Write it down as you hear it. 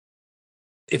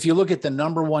if you look at the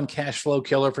number one cash flow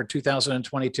killer for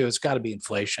 2022, it's got to be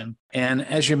inflation. And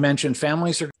as you mentioned,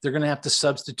 families they're going to have to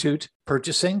substitute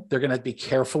purchasing. They're going to be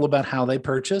careful about how they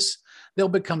purchase. They'll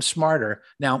become smarter.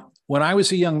 Now, when I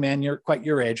was a young man, you're quite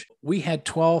your age, we had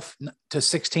 12 to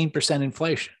 16%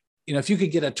 inflation. If you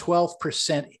could get a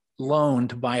 12% loan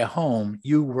to buy a home,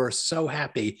 you were so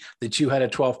happy that you had a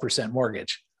 12%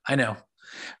 mortgage. I know,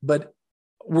 but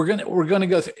we're going to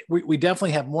go through, we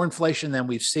definitely have more inflation than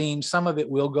we've seen. Some of it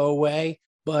will go away,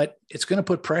 but it's going to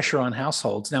put pressure on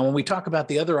households. Now, when we talk about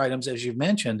the other items, as you've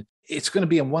mentioned, it's going to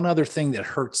be one other thing that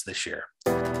hurts this year.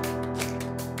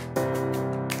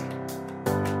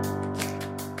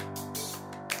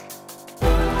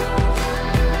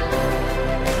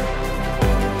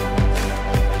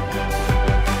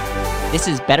 This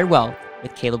is Better Wealth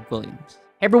with Caleb Williams.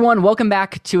 Hey everyone, welcome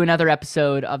back to another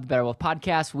episode of the Better Wealth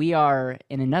Podcast. We are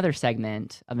in another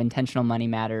segment of Intentional Money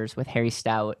Matters with Harry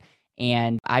Stout,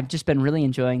 and I've just been really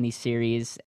enjoying these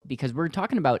series because we're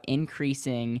talking about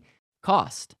increasing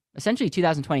cost. Essentially,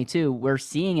 2022, we're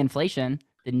seeing inflation.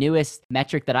 The newest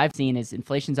metric that I've seen is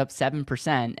inflation's up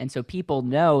 7%, and so people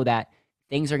know that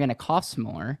things are going to cost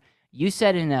more. You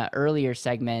said in an earlier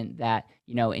segment that,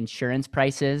 insurance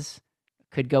prices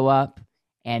could go up,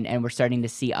 and we're starting to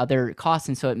see other costs.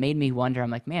 And so it made me wonder, I'm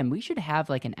like, man, we should have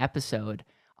like an episode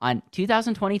on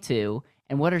 2022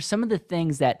 and what are some of the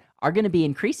things that are going to be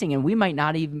increasing and we might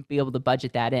not even be able to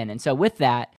budget that in. And so with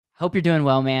that, hope you're doing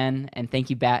well, man. And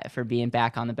thank you for being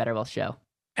back on the Better Wealth Show.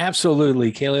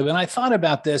 Absolutely, Caleb. And I thought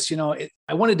about this,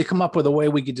 I wanted to come up with a way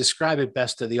we could describe it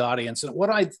best to the audience. And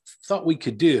what I thought we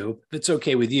could do, if it's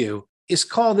okay with you, is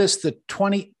call this the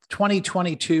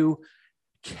 2022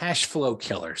 cash flow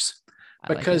killers.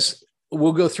 Because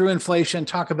we'll go through inflation,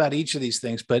 talk about each of these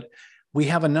things, but we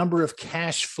have a number of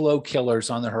cash flow killers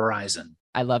on the horizon.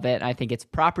 I love it. I think it's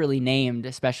properly named,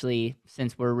 especially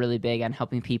since we're really big on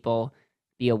helping people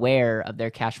be aware of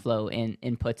their cash flow in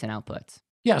inputs and outputs.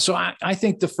 Yeah. So I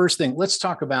think the first thing, let's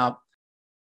talk about,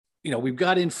 we've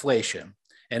got inflation.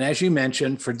 And as you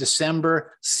mentioned, for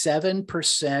December,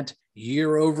 7%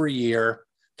 year over year.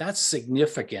 That's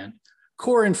significant.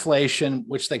 Core inflation,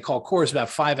 which they call core, is about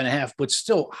 5.5%, but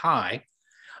still high.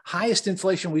 Highest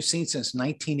inflation we've seen since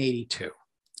 1982.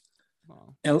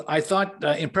 Wow. And I thought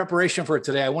in preparation for it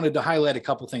today, I wanted to highlight a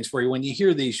couple of things for you. When you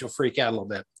hear these, you'll freak out a little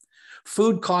bit.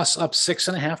 Food costs up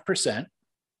 6.5%,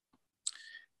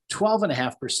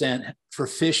 12.5% for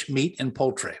fish, meat, and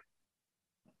poultry.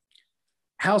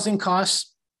 Housing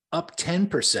costs up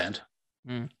 10%.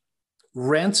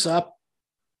 Rents up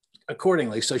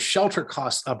accordingly. So shelter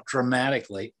costs up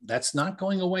dramatically. That's not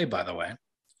going away, by the way.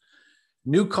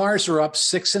 New cars are up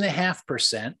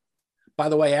 6.5%. By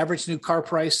the way, average new car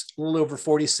price, a little over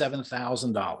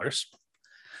 $47,000.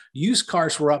 Used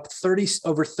cars were up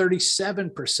over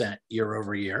 37% year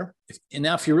over year. And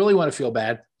now if you really want to feel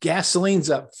bad, gasoline's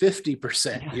up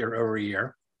 50% year over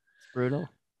year. Brutal.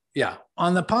 Yeah.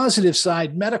 On the positive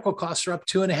side, medical costs are up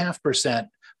 2.5%,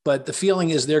 but the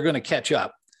feeling is they're going to catch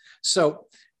up. So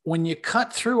when you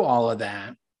cut through all of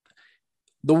that,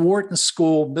 the Wharton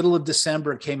School, middle of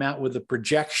December, came out with a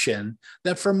projection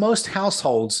that for most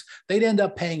households, they'd end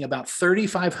up paying about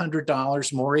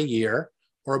 $3,500 more a year,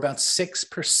 or about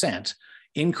 6%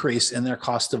 increase in their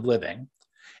cost of living.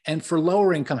 And for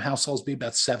lower income households, be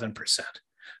about 7%.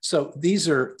 So these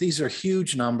are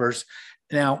huge numbers.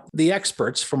 Now, the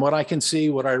experts, from what I can see,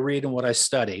 what I read and what I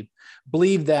study,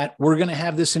 believe that we're going to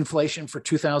have this inflation for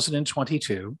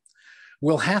 2022.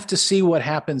 We'll have to see what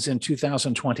happens in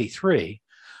 2023.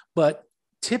 But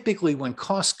typically when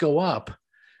costs go up,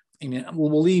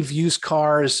 we'll leave used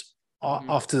cars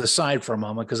off to the side for a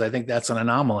moment because I think that's an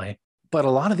anomaly. But a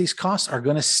lot of these costs are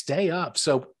going to stay up.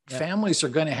 So families are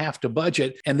going to have to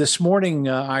budget. And this morning,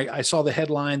 I saw the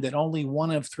headline that only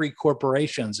 1 of 3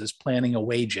 corporations is planning a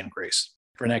wage increase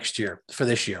for this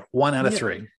year, 1 out of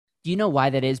 3. Do you know why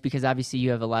that is? Because obviously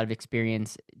you have a lot of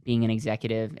experience being an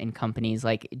executive in companies.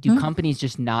 Like, do companies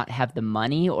just not have the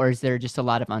money, or is there just a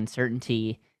lot of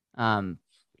uncertainty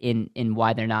in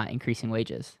why they're not increasing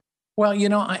wages? Well,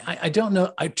 I don't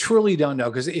know. I truly don't know,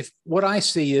 because if what I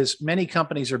see is many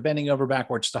companies are bending over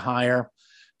backwards to hire,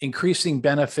 increasing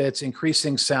benefits,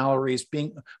 increasing salaries,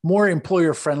 being more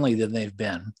employer friendly than they've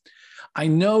been. I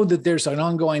know that there's an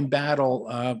ongoing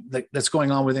battle that's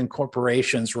going on within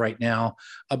corporations right now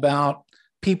about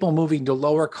people moving to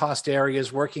lower cost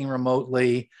areas, working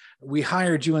remotely. We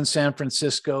hired you in San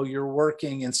Francisco. You're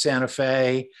working in Santa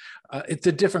Fe. It's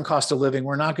a different cost of living.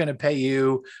 We're not going to pay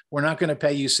you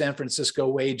San Francisco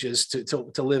wages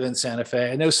to live in Santa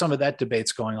Fe. I know some of that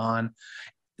debate's going on.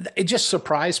 it just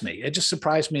surprised me. It just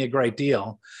surprised me a great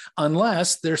deal,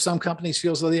 unless there's some companies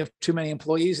feel as though they have too many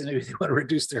employees and maybe they want to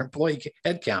reduce their employee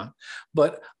headcount.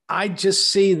 But I just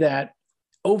see that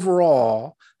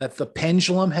overall, that the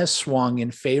pendulum has swung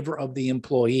in favor of the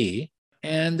employee,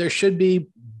 and there should be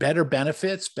better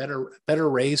benefits, better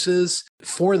raises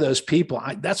for those people.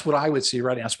 That's what I would see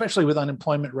right now, especially with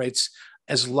unemployment rates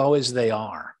as low as they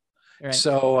are. Right.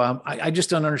 So I just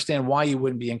don't understand why you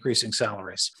wouldn't be increasing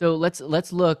salaries. So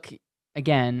let's look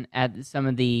again at some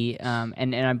of the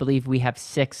and I believe we have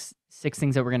six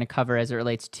things that we're going to cover as it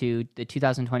relates to the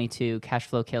 2022 cash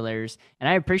flow killers. And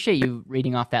I appreciate you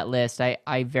reading off that list.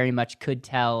 I very much could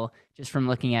tell just from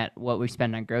looking at what we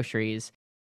spend on groceries,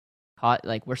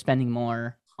 like we're spending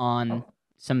more on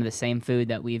some of the same food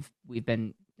that we've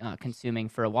been consuming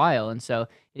for a while. And so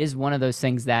it is one of those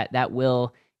things that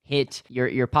will hit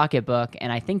your pocketbook.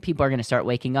 And I think people are going to start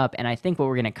waking up. And I think what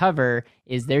we're going to cover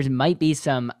is there might be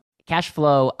some cash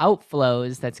flow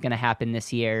outflows that's going to happen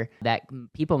this year that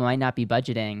people might not be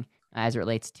budgeting as it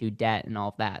relates to debt and all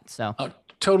of that. So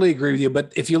totally agree with you.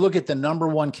 But if you look at the number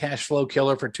one cash flow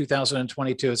killer for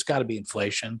 2022, it's got to be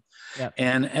inflation. Yep.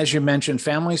 And as you mentioned,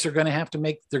 families are going to have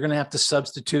to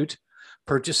substitute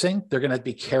purchasing. They're going to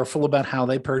be careful about how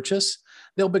they purchase.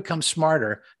 They'll become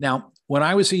smarter. Now, when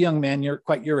I was a young man, you're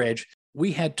quite your age,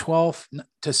 we had 12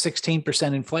 to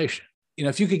 16% inflation.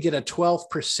 If you could get a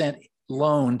 12%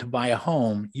 loan to buy a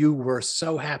home, you were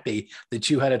so happy that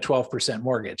you had a 12%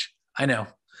 mortgage. I know,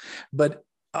 but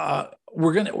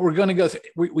we're going to go through,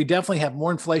 we definitely have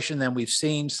more inflation than we've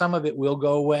seen. Some of it will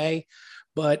go away,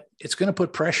 but it's going to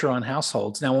put pressure on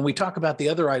households. Now, when we talk about the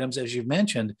other items, as you've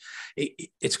mentioned,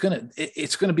 it's going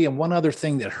to be one other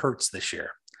thing that hurts this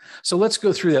year. So let's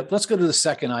go through that. Let's go to the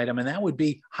second item, and that would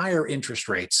be higher interest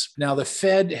rates. Now, the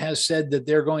Fed has said that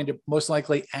they're going to most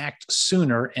likely act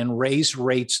sooner and raise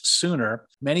rates sooner.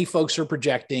 Many folks are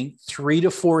projecting 3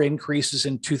 to 4 increases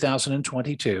in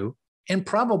 2022 and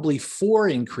probably 4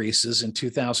 increases in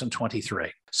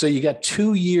 2023. So you got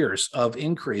 2 years of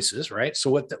increases, right?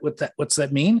 So what's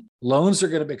that mean? Loans are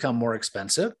going to become more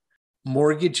expensive.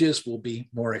 Mortgages will be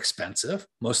more expensive,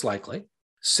 most likely.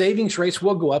 Savings rates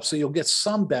will go up, so you'll get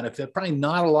some benefit, probably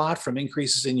not a lot from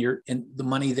increases in the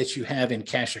money that you have in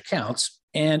cash accounts.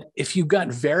 And if you've got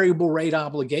variable rate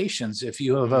obligations, if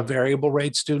you have a variable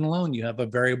rate student loan, you have a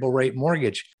variable rate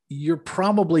mortgage, you're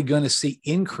probably going to see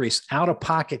increase more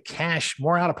out-of-pocket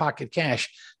cash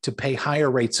to pay higher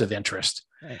rates of interest.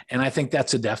 Right. And I think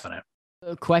that's a definite.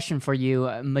 A question for you.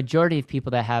 A majority of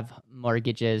people that have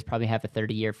mortgages probably have a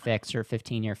 30-year fix or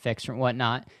 15-year fix or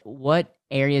whatnot. What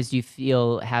areas do you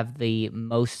feel have the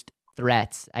most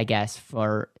threats, I guess,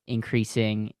 for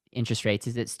increasing interest rates?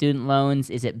 Is it student loans?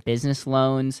 Is it business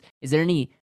loans? Is there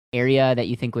any area that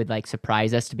you think would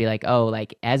surprise us to be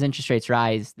as interest rates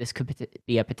rise, this could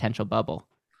be a potential bubble?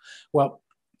 Well,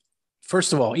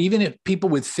 first of all, even if people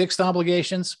with fixed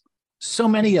obligations, so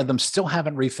many of them still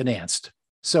haven't refinanced.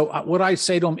 So what I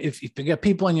say to them, if you get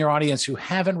people in your audience who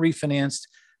haven't refinanced,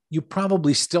 you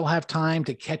probably still have time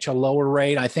to catch a lower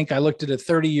rate. I think I looked at a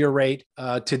 30-year rate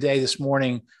this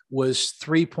morning was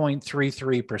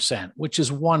 3.33%, which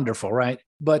is wonderful, right?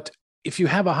 But if you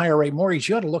have a higher rate mortgage,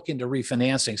 you ought to look into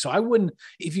refinancing. So I wouldn't,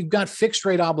 if you've got fixed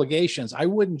rate obligations, I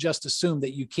wouldn't just assume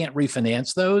that you can't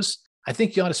refinance those. I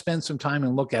think you ought to spend some time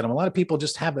and look at them. A lot of people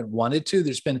just haven't wanted to.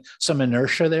 There's been some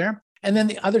inertia there. And then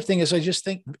the other thing is, I just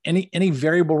think any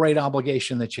variable rate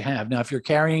obligation that you have. Now, if you're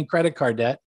carrying credit card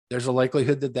debt, there's a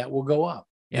likelihood that will go up.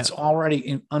 Yeah. It's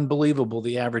already unbelievable.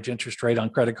 The average interest rate on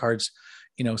credit cards,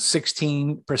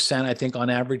 16%, I think on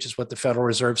average is what the Federal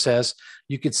Reserve says.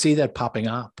 You could see that popping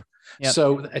up. Yep.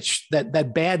 So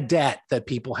that bad debt that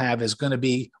people have is going to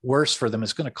be worse for them.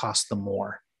 It's going to cost them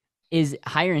more. Is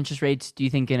higher interest rates, do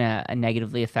you think, going to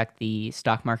negatively affect the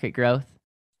stock market growth?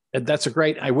 That's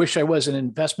I wish I was an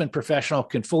investment professional,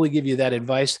 can fully give you that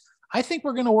advice. I think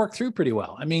we're going to work through pretty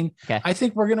well. I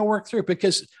think we're going to work through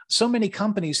because so many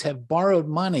companies have borrowed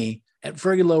money at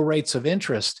very low rates of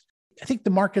interest. I think the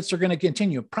markets are going to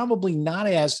continue, probably not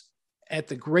at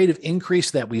the rate of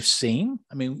increase that we've seen.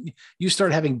 You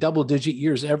start having double-digit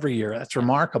years every year. That's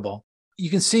remarkable. You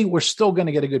can see we're still going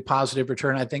to get a good positive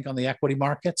return, I think, on the equity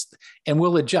markets, and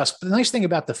we'll adjust. But the nice thing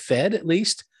about the Fed, at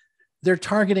least, they're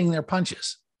targeting their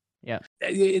punches. Yeah,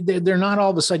 they're not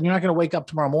all of a sudden, you're not going to wake up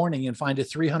tomorrow morning and find a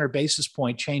 300 basis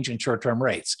point change in short-term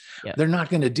rates. Yeah. They're not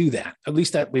going to do that. At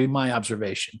least that would be my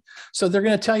observation. So they're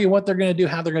going to tell you what they're going to do,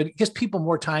 how they're going to give people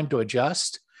more time to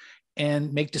adjust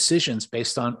and make decisions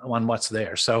based on what's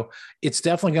there. So it's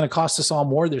definitely going to cost us all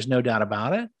more. There's no doubt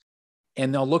about it.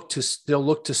 And they'll look to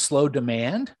slow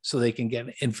demand so they can get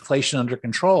inflation under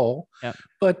control. Yeah.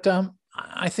 But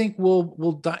I think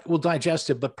we'll digest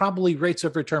it, but probably rates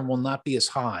of return will not be as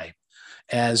high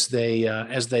as they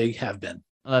have been.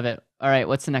 I love it. All right,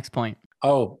 what's the next point?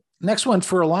 Oh, next one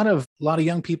for a lot of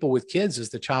young people with kids is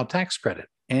the child tax credit.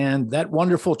 And that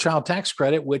wonderful child tax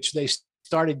credit, which they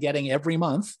started getting every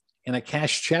month in a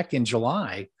cash check in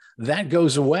July, that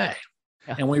goes away.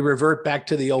 Yeah. And we revert back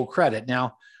to the old credit.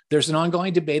 Now, there's an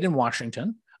ongoing debate in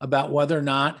Washington about whether or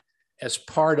not, as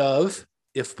part of,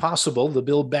 if possible, the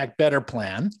Build Back Better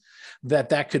plan,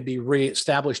 that could be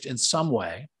reestablished in some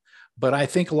way. But I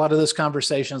think a lot of those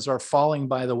conversations are falling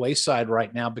by the wayside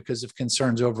right now because of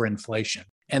concerns over inflation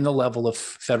and the level of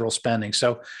federal spending.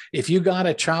 So if you got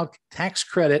a child tax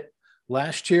credit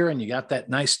last year and you got that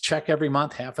nice check every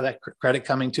month, half of that credit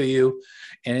coming to you,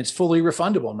 and it's fully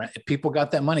refundable, if people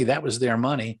got that money, that was their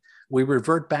money. We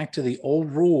revert back to the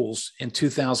old rules in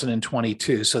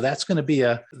 2022. So that's going to be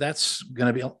a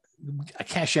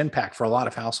cash impact for a lot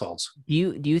of households.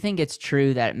 Do you think it's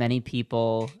true that many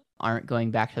people aren't going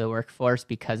back to the workforce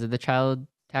because of the child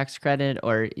tax credit,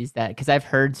 or is that because I've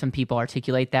heard some people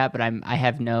articulate that, but I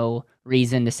have no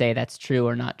reason to say that's true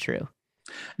or not true?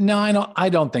 No, I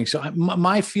don't think so.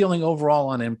 My feeling overall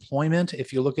on employment,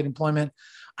 if you look at employment,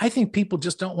 I think people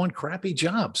just don't want crappy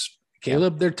jobs.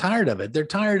 Caleb, they're tired of it. They're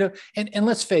tired of, and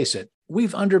let's face it,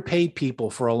 we've underpaid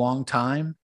people for a long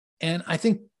time. And I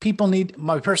think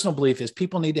my personal belief is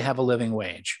people need to have a living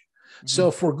wage. Mm-hmm. So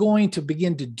if we're going to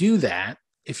begin to do that,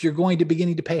 if you're going to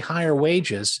beginning to pay higher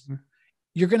wages,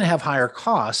 you're going to have higher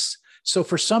costs. So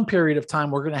for some period of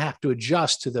time, we're going to have to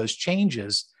adjust to those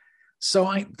changes.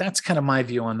 So that's kind of my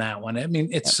view on that one. I mean,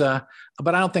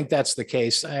 but I don't think that's the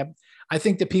case. I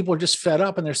think that people are just fed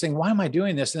up and they're saying, why am I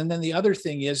doing this? And then the other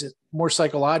thing is more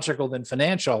psychological than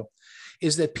financial,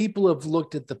 is that people have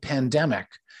looked at the pandemic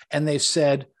and they've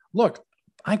said, look,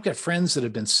 I've got friends that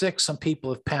have been sick. Some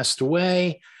people have passed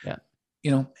away. Yeah.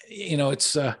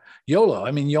 It's YOLO.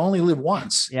 I mean, you only live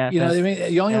once. Yeah, you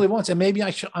only live once, and maybe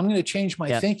I'm going to change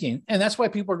my thinking, and that's why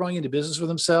people are going into business for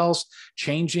themselves,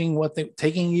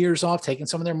 taking years off, taking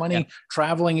some of their money,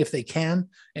 traveling if they can,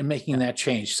 and making that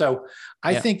change. So,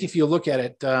 I think if you look at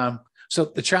it, so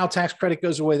the child tax credit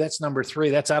goes away. That's number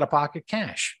 3. That's out of pocket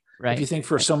cash. Right. If you think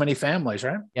for so many families,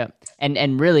 right? Yeah.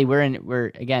 And really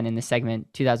we're again in the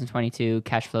segment 2022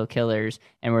 cash flow killers,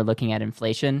 and we're looking at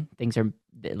inflation. Things are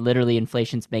literally,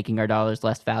 inflation's making our dollars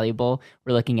less valuable.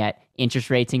 We're looking at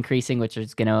interest rates increasing, which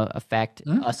is going to affect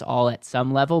us all at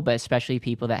some level, but especially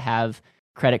people that have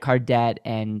credit card debt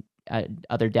and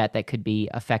other debt that could be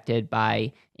affected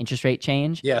by interest rate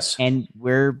change. Yes. And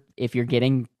if you're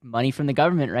getting money from the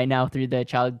government right now through the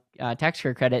child tax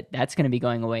credit, that's going to be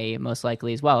going away most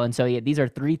likely as well. And so these are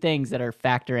 3 things that are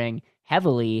factoring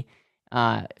heavily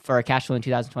for our cash flow in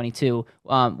 2022.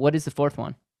 What is the 4th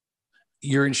one?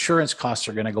 Your insurance costs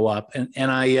are going to go up. And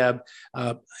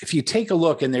if you take a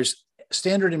look, and there's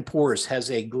Standard & Poor's has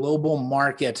a global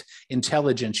market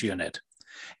intelligence unit.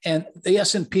 And the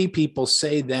S&P people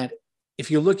say that if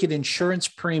you look at insurance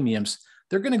premiums,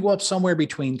 they're going to go up somewhere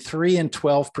between 3 and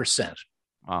 12%.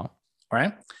 Wow.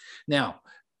 Right? Now,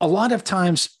 a lot of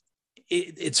times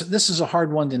this is a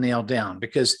hard one to nail down,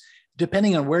 because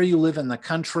depending on where you live in the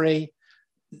country,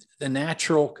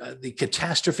 the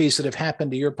catastrophes that have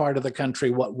happened to your part of the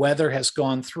country, what weather has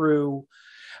gone through,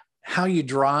 how you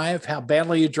drive, how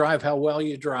badly you drive, how well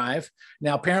you drive.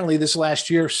 Now, apparently this last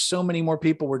year, so many more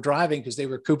people were driving because they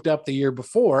were cooped up the year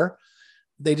before.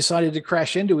 They decided to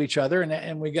crash into each other,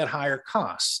 and we got higher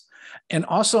costs. And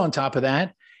also on top of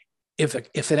that,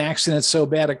 if an accident's so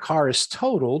bad a car is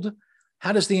totaled,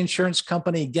 how does the insurance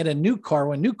company get a new car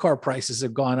when new car prices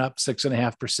have gone up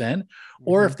 6.5%?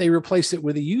 Or if they replace it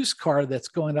with a used car that's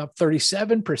going up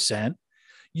 37%,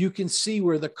 you can see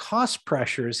where the cost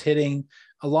pressure is hitting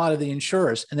a lot of the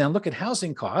insurers. And then look at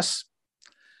housing costs.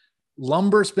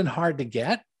 Lumber's been hard to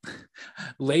get.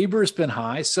 Labor's been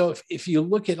high. So if you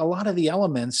look at a lot of the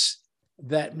elements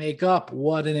that make up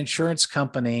what an insurance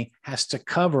company has to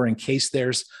cover in case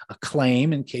there's a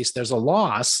claim, in case there's a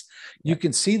loss, you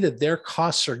can see that their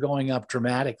costs are going up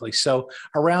dramatically. So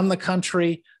around the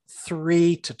country,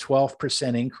 3 to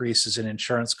 12% increases in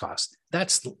insurance costs.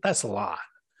 That's a lot.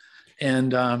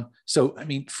 And so, I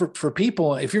mean, for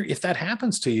people, if that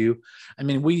happens to you, I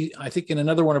mean, I think in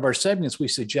another one of our segments, we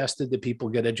suggested that people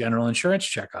get a general insurance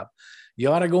checkup. You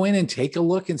ought to go in and take a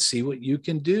look and see what you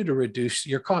can do to reduce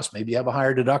your costs. Maybe you have a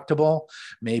higher deductible.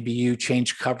 Maybe you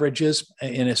change coverages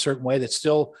in a certain way that's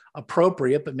still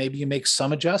appropriate, but maybe you make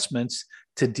some adjustments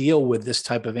to deal with this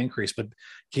type of increase. But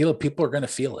Caleb, people are going to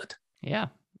feel it. Yeah.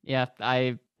 Yeah.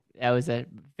 That was a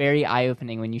very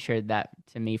eye-opening when you shared that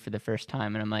to me for the first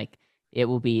time. And I'm like, it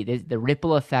will be the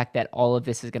ripple effect that all of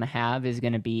this is going to have is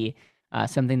going to be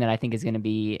something that I think is going to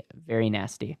be very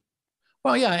nasty.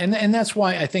 Well, yeah, and that's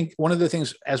why I think one of the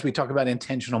things as we talk about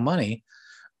intentional money,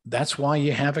 that's why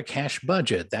you have a cash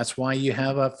budget. That's why you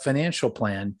have a financial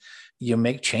plan. You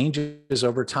make changes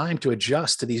over time to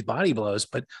adjust to these body blows,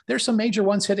 but there's some major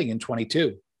ones hitting in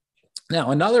 22.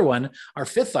 Now, another one, our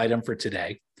fifth item for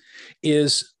today,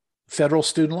 is federal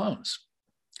student loans.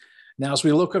 Now, as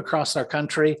we look across our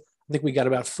country, I think we got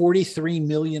about 43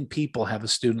 million people have a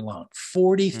student loan.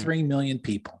 43 million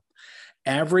people.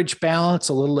 Average balance,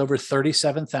 a little over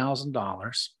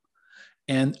 $37,000.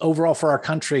 And overall for our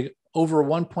country, over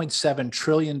 $1.7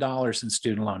 trillion in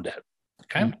student loan debt.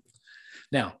 Okay.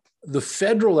 Now, the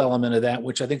federal element of that,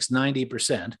 which I think is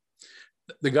 90%,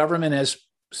 the government has,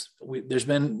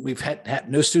 we've had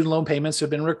no student loan payments have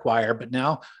been required, but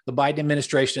now the Biden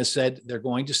administration has said they're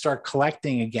going to start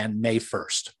collecting again May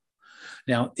 1st.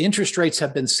 Now, interest rates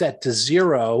have been set to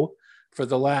zero for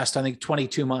the last, I think,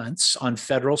 22 months on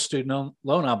federal student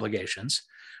loan obligations.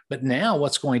 But now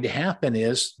what's going to happen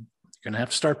is you're going to have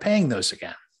to start paying those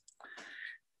again.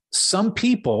 Some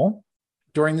people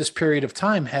during this period of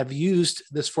time have used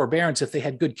this forbearance. If they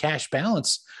had good cash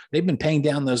balance, they've been paying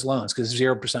down those loans because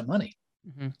 0% money.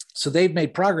 Mm-hmm. So they've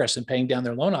made progress in paying down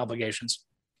their loan obligations.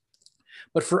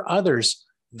 But for others,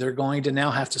 they're going to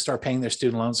now have to start paying their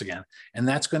student loans again. And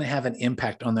that's going to have an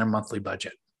impact on their monthly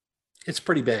budget. It's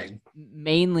pretty big.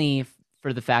 Mainly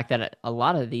for the fact that a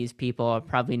lot of these people are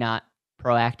probably not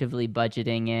proactively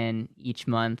budgeting in each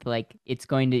month. Like it's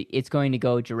going to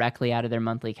go directly out of their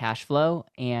monthly cash flow,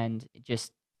 and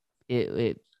just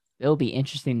it'll be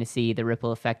interesting to see the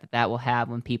ripple effect that will have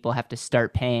when people have to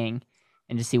start paying,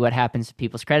 and to see what happens to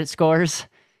people's credit scores,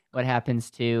 what happens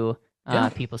to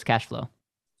people's cash flow.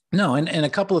 No, and a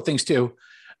couple of things too.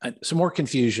 Some more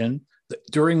confusion.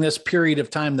 During this period of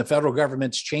time, the federal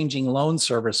government's changing loan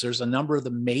servicers. A number of the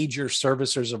major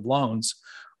servicers of loans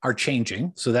are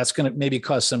changing. So that's going to maybe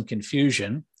cause some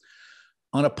confusion.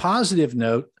 On a positive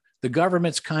note, the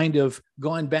government's kind of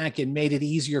gone back and made it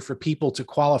easier for people to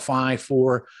qualify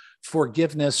for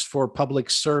forgiveness for public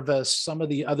service, some of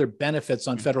the other benefits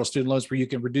on federal student loans where you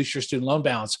can reduce your student loan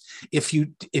balance if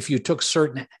you took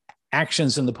certain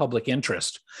actions in the public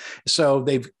interest. So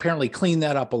they've apparently cleaned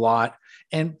that up a lot.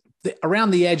 And around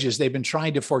the edges, they've been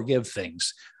trying to forgive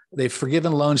things. They've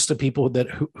forgiven loans to people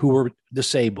who were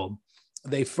disabled.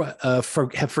 They have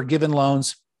forgiven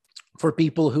loans for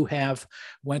people who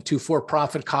went to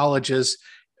for-profit colleges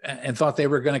and thought they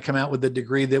were going to come out with a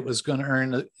degree that was going to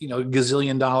earn a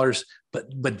gazillion dollars,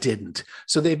 but didn't.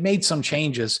 So they've made some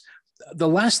changes. The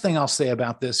last thing I'll say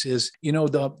about this is,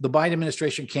 the Biden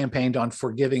administration campaigned on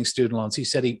forgiving student loans. He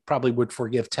said he probably would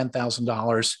forgive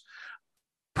 $10,000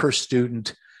 per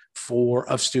student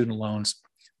of student loans.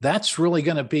 That's really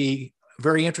going to be a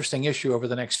very interesting issue over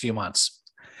the next few months.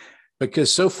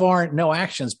 Because so far, no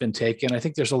action's been taken. I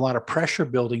think there's a lot of pressure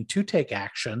building to take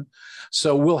action.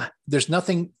 So there's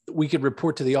nothing we could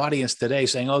report to the audience today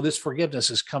saying, oh, this forgiveness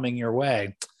is coming your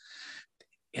way.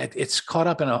 It's caught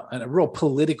up in a real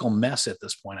political mess at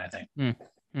this point, I think.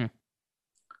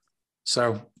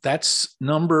 So that's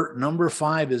number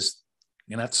 5 is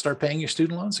you're going to have to start paying your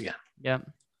student loans again. Yeah.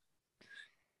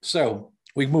 So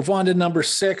we move on to number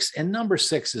 6. And number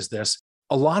 6 is this.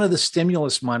 A lot of the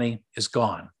stimulus money is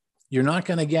gone. You're not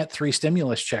going to get 3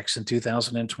 stimulus checks in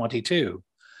 2022.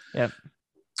 Yep.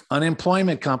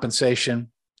 Unemployment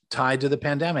compensation tied to the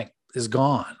pandemic is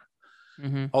gone.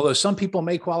 Mm-hmm. Although some people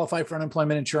may qualify for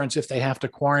unemployment insurance if they have to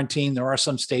quarantine, there are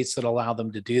some states that allow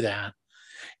them to do that.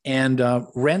 And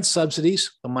rent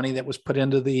subsidies, the money that was put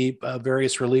into the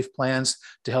various relief plans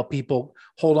to help people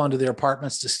hold on to their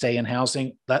apartments to stay in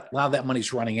housing, a lot of that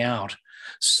money's running out.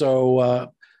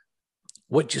 So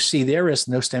what you see there is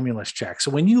no stimulus check.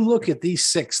 So when you look at these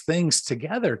 6 things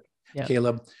together,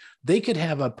 Caleb, they could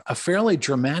have a fairly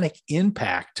dramatic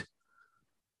impact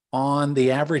on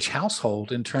the average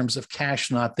household in terms of cash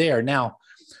not there. Now,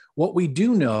 what we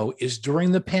do know is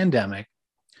during the pandemic,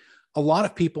 a lot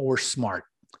of people were smart.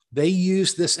 They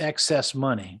used this excess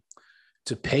money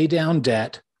to pay down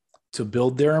debt, to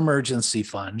build their emergency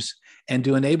funds, and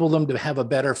to enable them to have a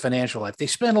better financial life. They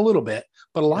spent a little bit,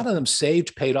 but a lot of them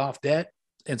saved, paid off debt,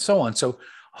 and so on. So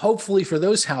hopefully for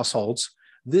those households,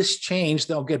 this change,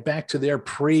 they'll get back to their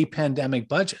pre-pandemic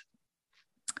budget.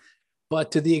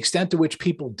 But to the extent to which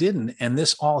people didn't, and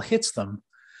this all hits them,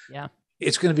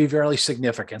 it's going to be very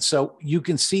significant. So you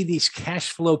can see these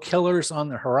cash flow killers on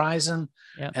the horizon.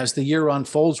 As the year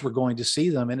unfolds, we're going to see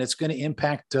them, and it's going to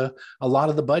impact a lot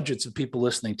of the budgets of people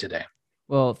listening today.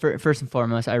 Well, first and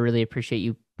foremost, I really appreciate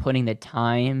you putting the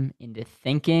time into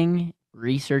thinking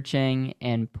researching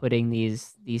and putting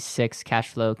these 6 cash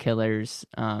flow killers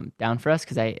down for us,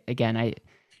 because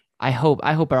I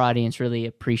hope our audience really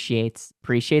appreciates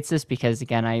this, because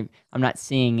again, I'm not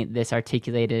seeing this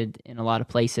articulated in a lot of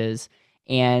places,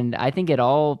 and I think it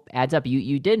all adds up.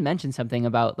 You did mention something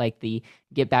about like the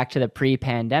get back to the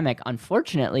pre-pandemic.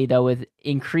 Unfortunately, though, with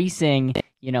increasing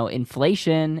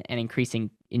inflation and increasing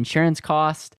insurance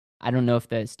cost, I don't know if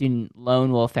the student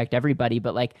loan will affect everybody,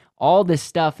 but like all this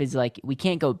stuff is like we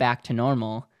can't go back to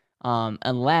normal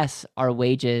unless our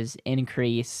wages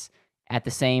increase at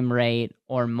the same rate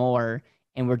or more,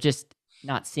 and we're just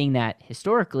not seeing that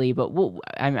historically. But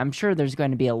I'm sure there's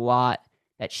going to be a lot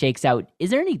that shakes out. Is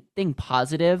there anything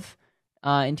positive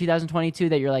in 2022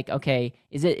 that you're like, okay,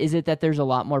 is it that there's a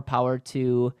lot more power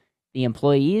to the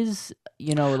employees?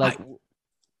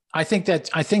 I think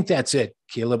that's it,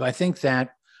 Caleb. I think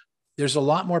that there's a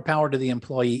lot more power to the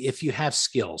employee if you have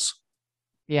skills.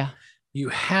 Yeah. You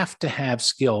have to have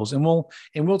skills, and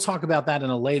we'll talk about that in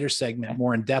a later segment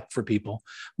more in depth for people,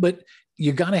 but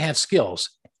you got to have skills,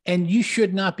 and you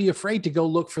should not be afraid to go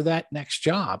look for that next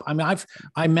job. I mean,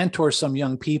 I mentor some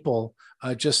young people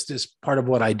just as part of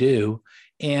what I do.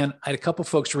 And I had a couple of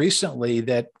folks recently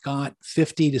that got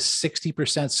 50 to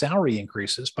 60% salary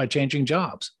increases by changing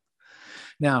jobs.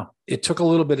 Now, it took a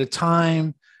little bit of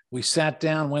time. We sat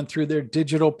down, went through their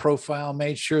digital profile,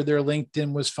 made sure their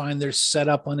LinkedIn was fine. They're set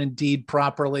up on Indeed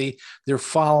properly. They're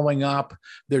following up.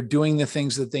 They're doing the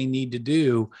things that they need to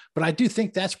do. But I do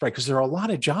think that's right, because there are a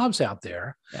lot of jobs out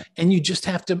there, and you just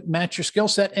have to match your skill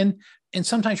set. And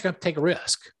sometimes you have to take a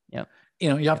risk. Yep.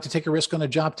 You have to take a risk on a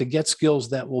job to get skills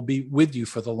that will be with you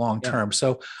for the long term.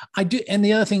 So I do. And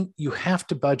the other thing, you have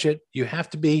to budget. You have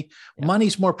to be,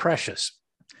 money's more precious.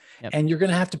 Yep. And you're going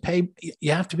to have to pay.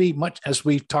 You have to be much, as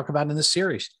we talk about in this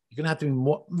series, you're going to have to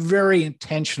be very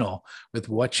intentional with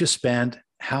what you spend,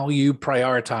 how you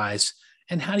prioritize,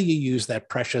 and how do you use that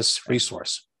precious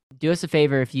resource. Do us a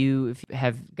favor, if you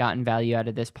have gotten value out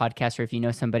of this podcast, or if you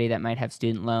know somebody that might have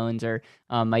student loans or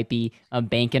might be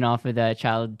banking off of the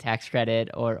child tax credit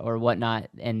or whatnot,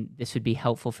 and this would be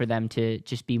helpful for them to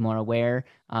just be more aware.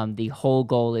 The whole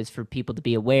goal is for people to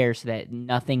be aware so that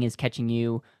nothing is catching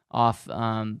you off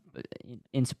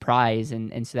in surprise,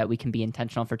 and so that we can be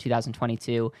intentional for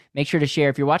 2022. Make sure to share.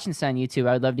 If you're watching this on YouTube,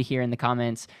 I would love to hear in the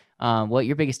comments what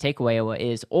your biggest takeaway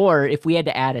is, or if we had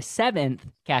to add a 7th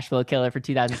cash flow killer for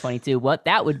 2022, what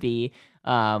that would be.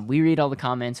 We read all the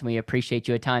comments and we appreciate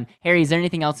you a ton. Harry, is there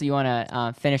anything else that you want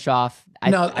to finish off?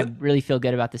 I really feel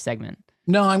good about this segment.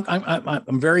 No,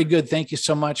 I'm very good. Thank you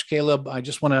so much, Caleb. I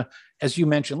just want to, as you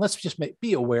mentioned, let's just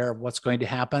be aware of what's going to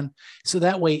happen. So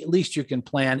that way, at least you can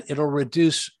plan. It'll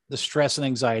reduce the stress and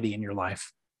anxiety in your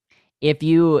life. If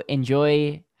you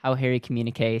enjoy how Harry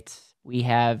communicates, we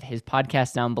have his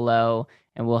podcast down below,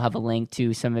 and we'll have a link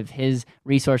to some of his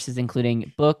resources,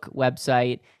 including book,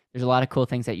 website. There's a lot of cool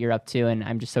things that you're up to, and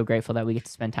I'm just so grateful that we get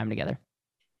to spend time together.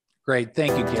 Great.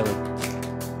 Thank you, Caleb.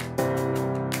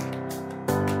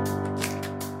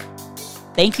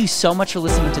 Thank you so much for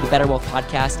listening to the Better Wealth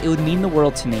Podcast. It would mean the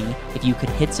world to me if you could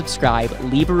hit subscribe,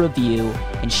 leave a review,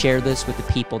 and share this with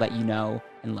the people that you know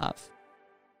and love.